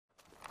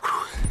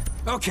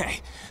Okay,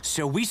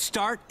 so we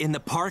start in the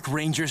park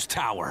ranger's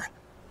tower.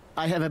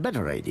 I have a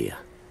better idea.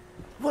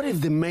 What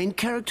if the main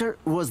character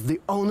was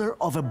the owner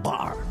of a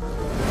bar?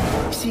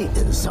 See,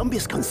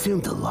 zombies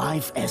consume the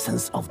life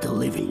essence of the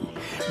living,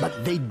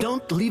 but they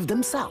don't live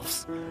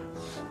themselves.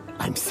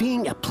 I'm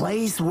seeing a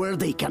place where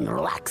they can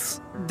relax.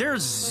 They're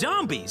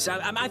zombies.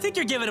 I think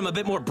you're giving them a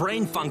bit more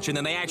brain function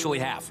than they actually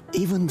have.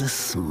 Even the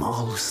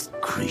smallest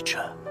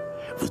creature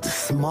with the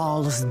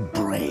smallest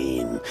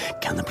brain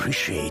can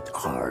appreciate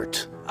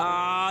art.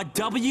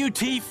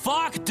 WT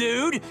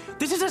dude!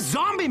 This is a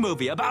zombie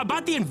movie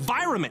about the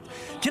environment.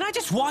 Can I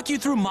just walk you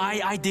through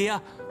my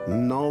idea?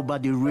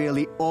 Nobody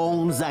really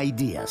owns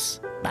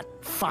ideas, but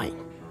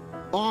fine.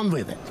 On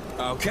with it.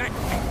 Okay,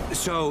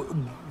 so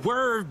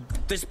we're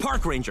this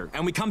park ranger,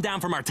 and we come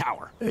down from our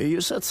tower. You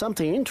said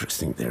something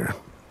interesting there.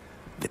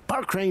 The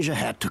park ranger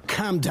had to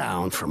come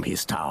down from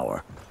his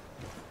tower.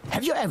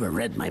 Have you ever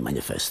read my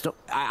manifesto?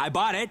 I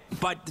bought it,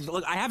 but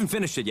look, I haven't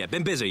finished it yet.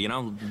 Been busy, you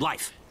know,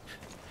 life.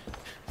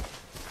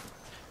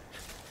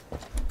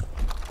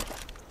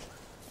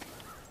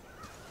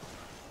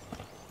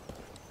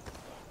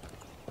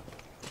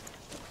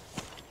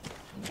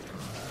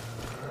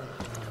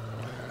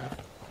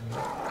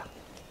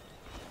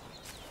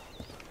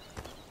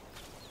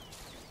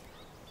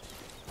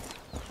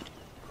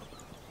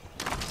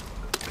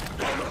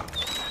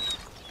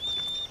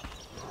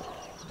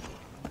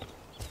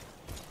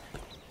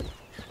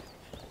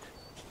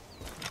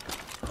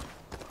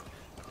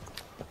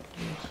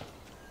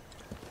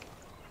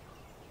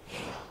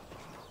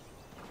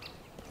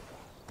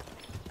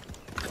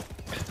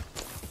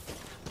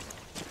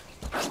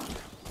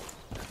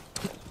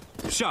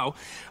 So,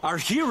 our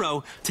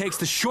hero takes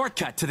the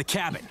shortcut to the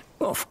cabin.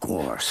 Of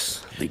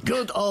course. The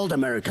good old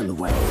American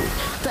way.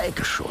 Take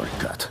a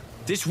shortcut.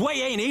 This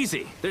way ain't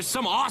easy. There's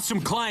some awesome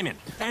climbing.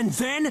 And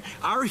then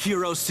our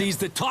hero sees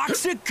the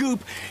toxic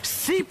goop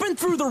seeping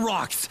through the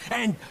rocks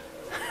and...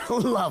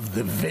 Love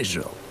the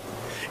visual.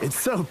 It's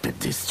so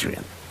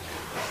pedestrian.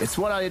 It's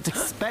what I'd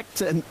expect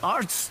an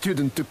art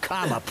student to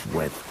come up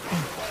with.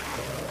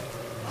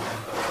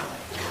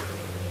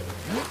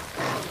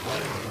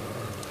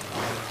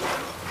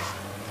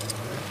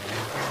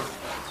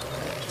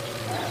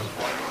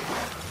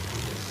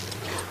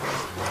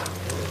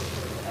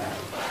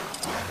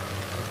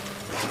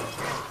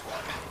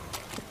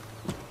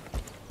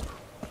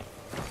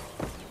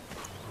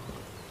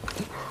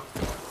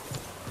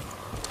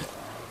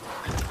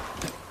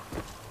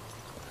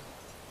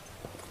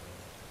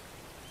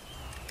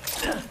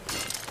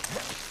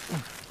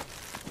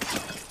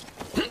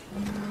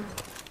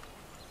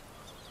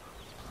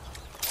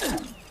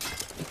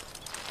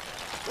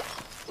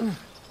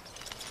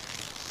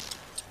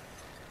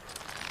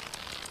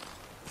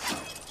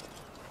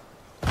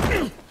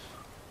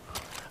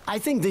 I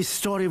think this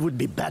story would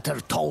be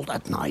better told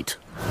at night.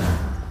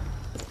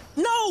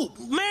 No!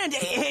 Man,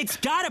 it's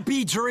gotta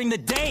be during the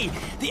day.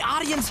 The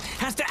audience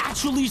has to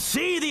actually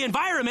see the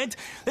environment.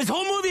 This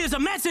whole movie is a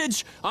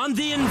message on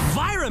the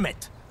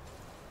environment.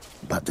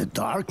 But the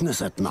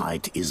darkness at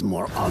night is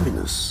more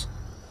ominous.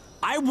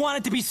 I want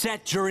it to be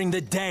set during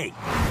the day.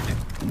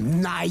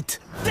 Night.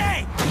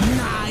 Day!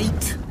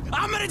 Night!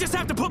 I'm gonna just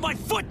have to put my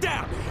foot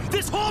down!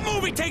 This whole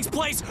movie takes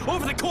place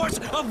over the course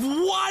of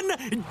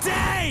one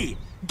day!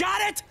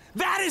 Got it?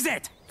 That is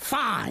it!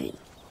 Fine.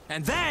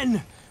 And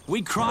then,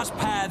 we cross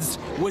paths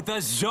with a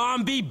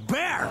zombie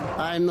bear!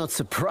 I'm not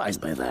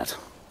surprised by that.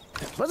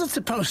 Was it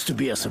supposed to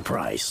be a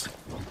surprise?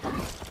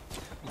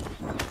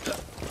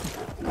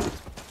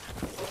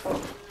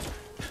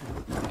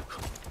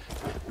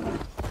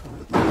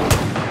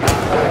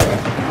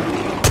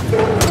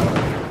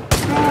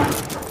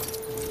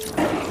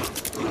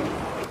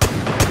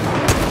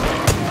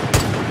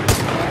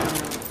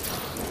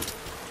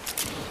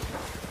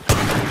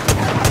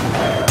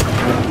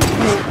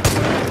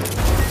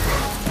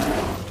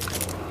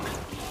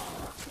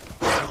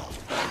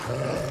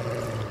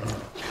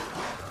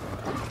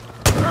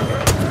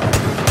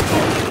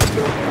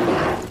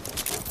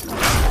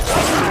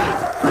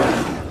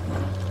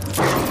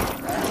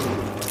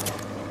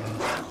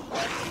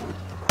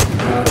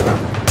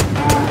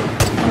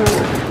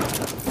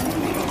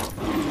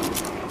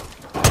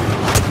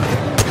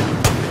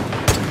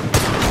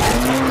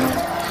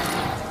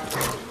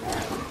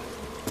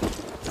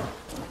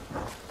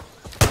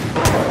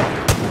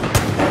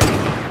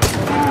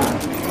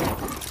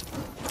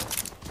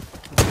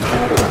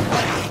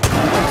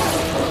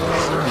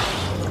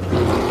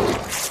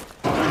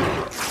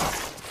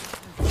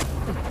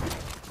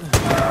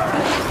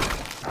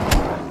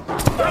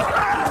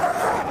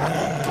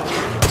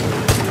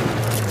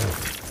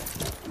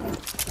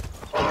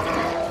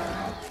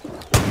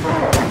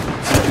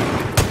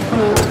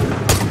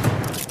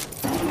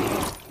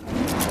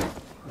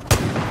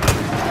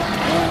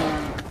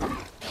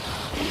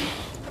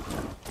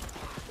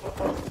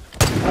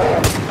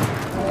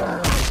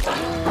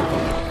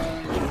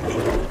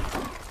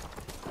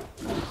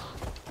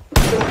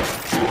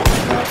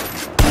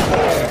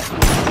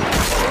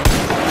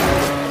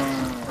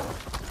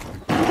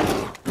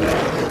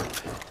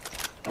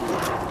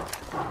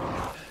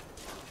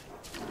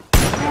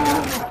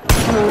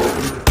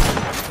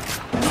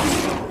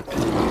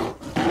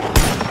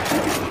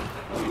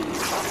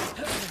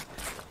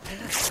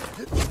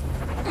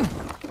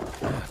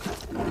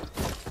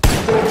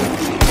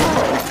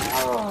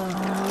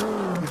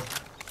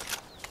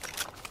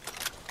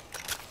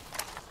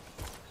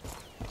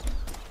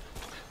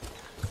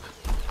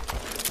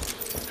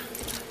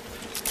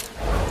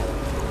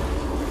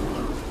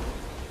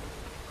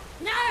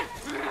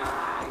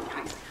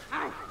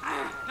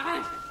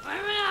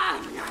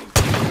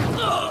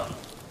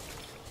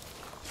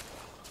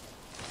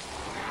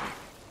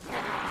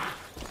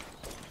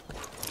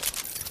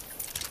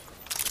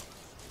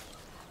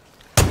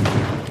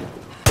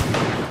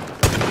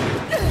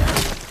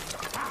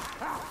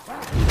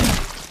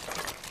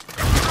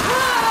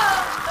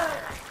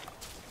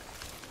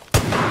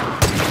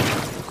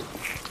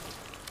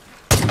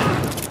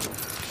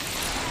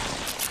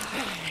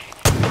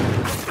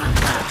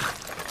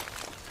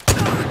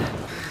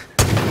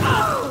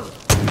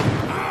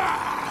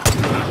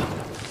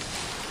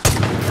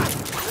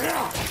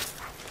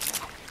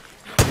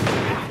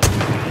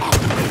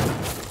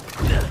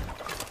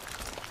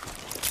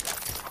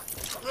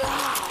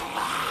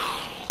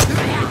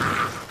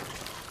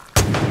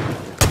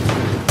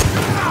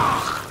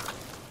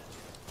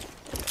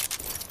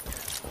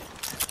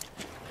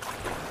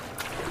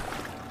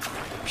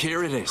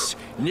 Here it is.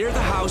 Near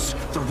the house,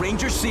 the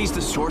ranger sees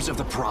the source of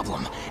the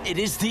problem. It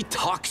is the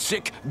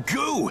toxic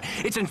goo.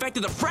 It's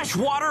infected the fresh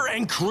water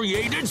and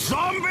created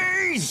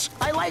zombies!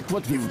 I like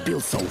what we've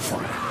built so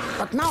far,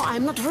 but now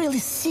I'm not really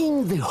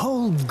seeing the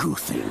whole goo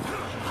thing.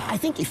 I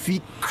think if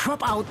we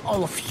crop out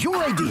all of your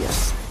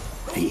ideas,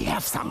 we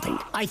have something.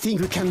 I think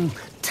we can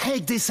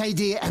take this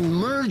idea and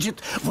merge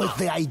it with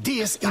the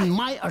ideas in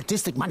my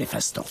artistic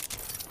manifesto.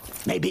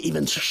 Maybe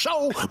even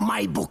show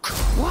my book.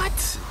 What?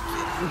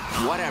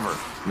 Whatever,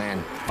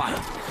 man. Fine.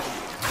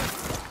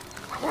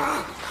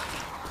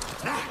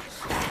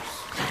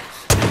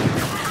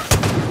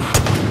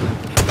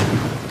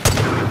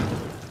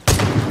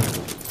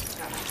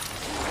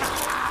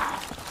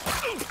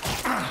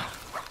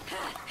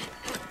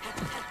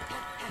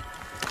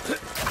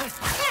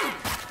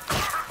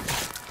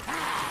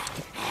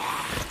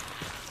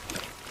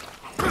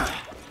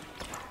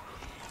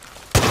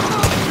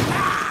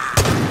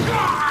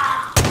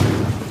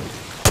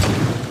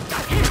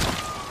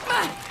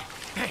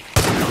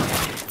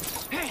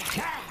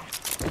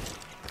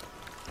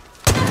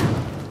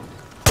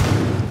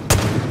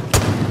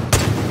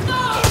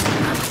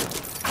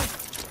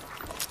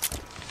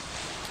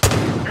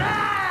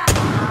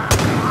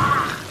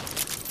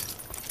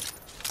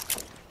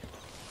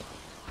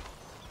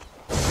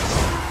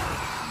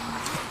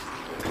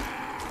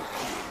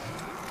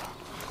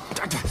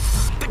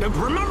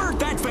 Remember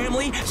that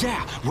family?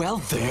 Yeah, well,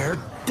 they're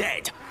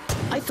dead.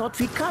 I thought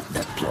we cut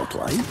that plot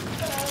line.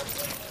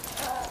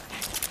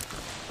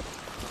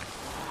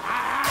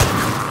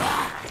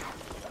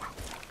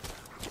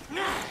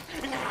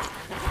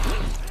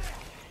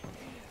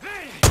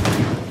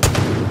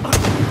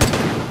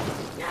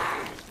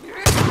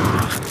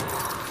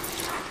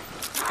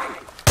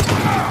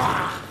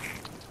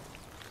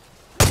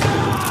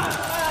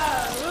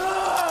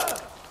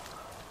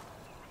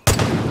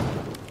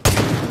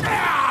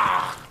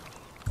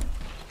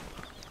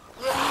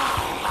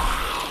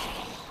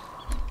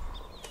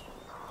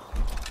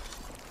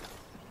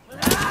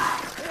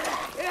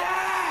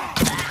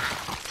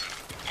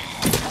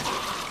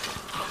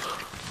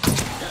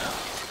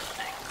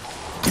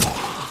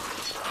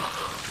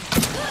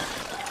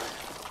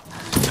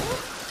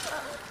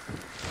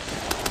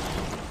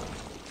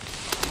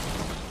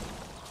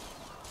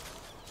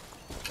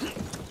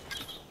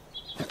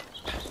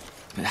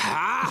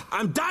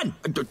 I'm done.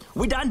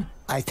 We done?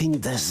 I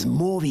think there's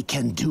more we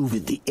can do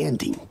with the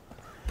ending.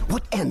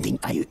 What ending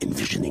are you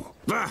envisioning?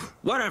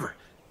 Whatever.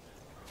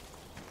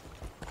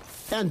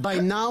 And by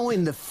now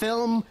in the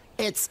film,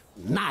 it's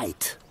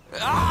night.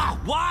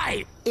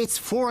 Why? It's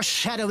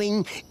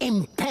foreshadowing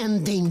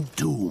impending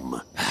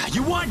doom.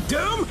 You want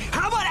doom?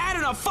 How about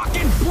adding a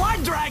fucking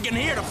blood dragon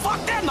here to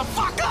fuck them the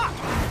fuck up?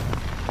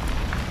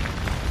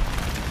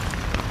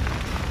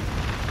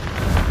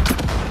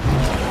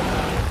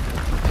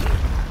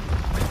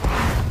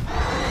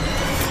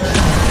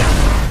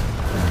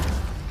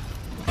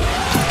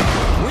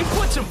 We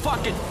put some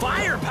fucking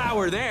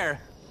firepower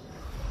there.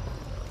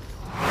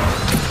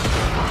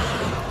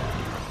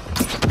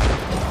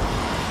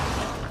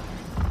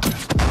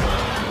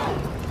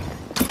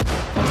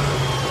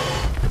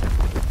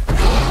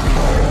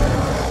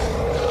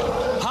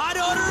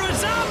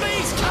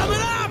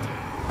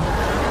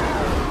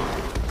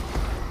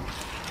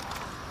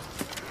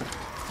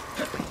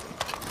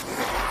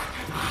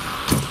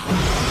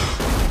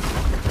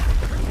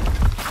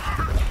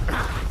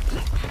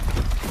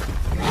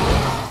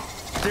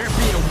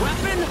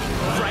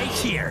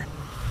 Here.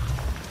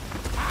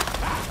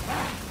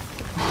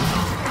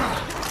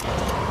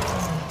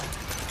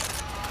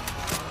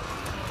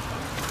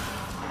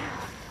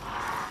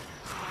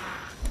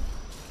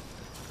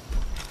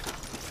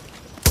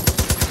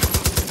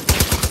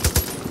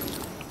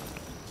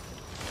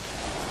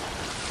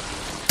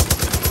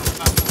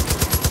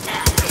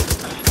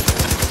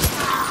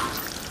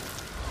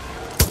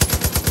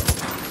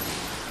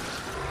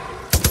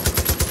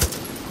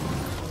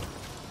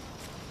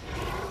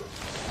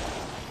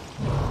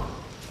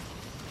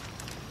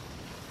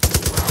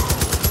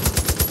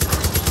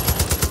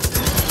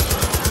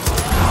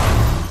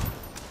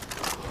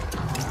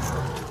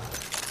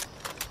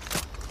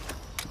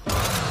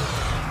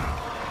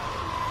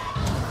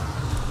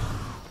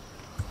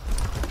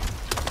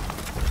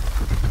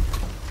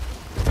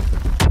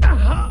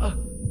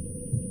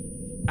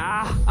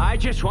 I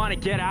just want to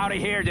get out of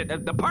here.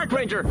 The park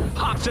ranger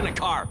hops in a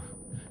car.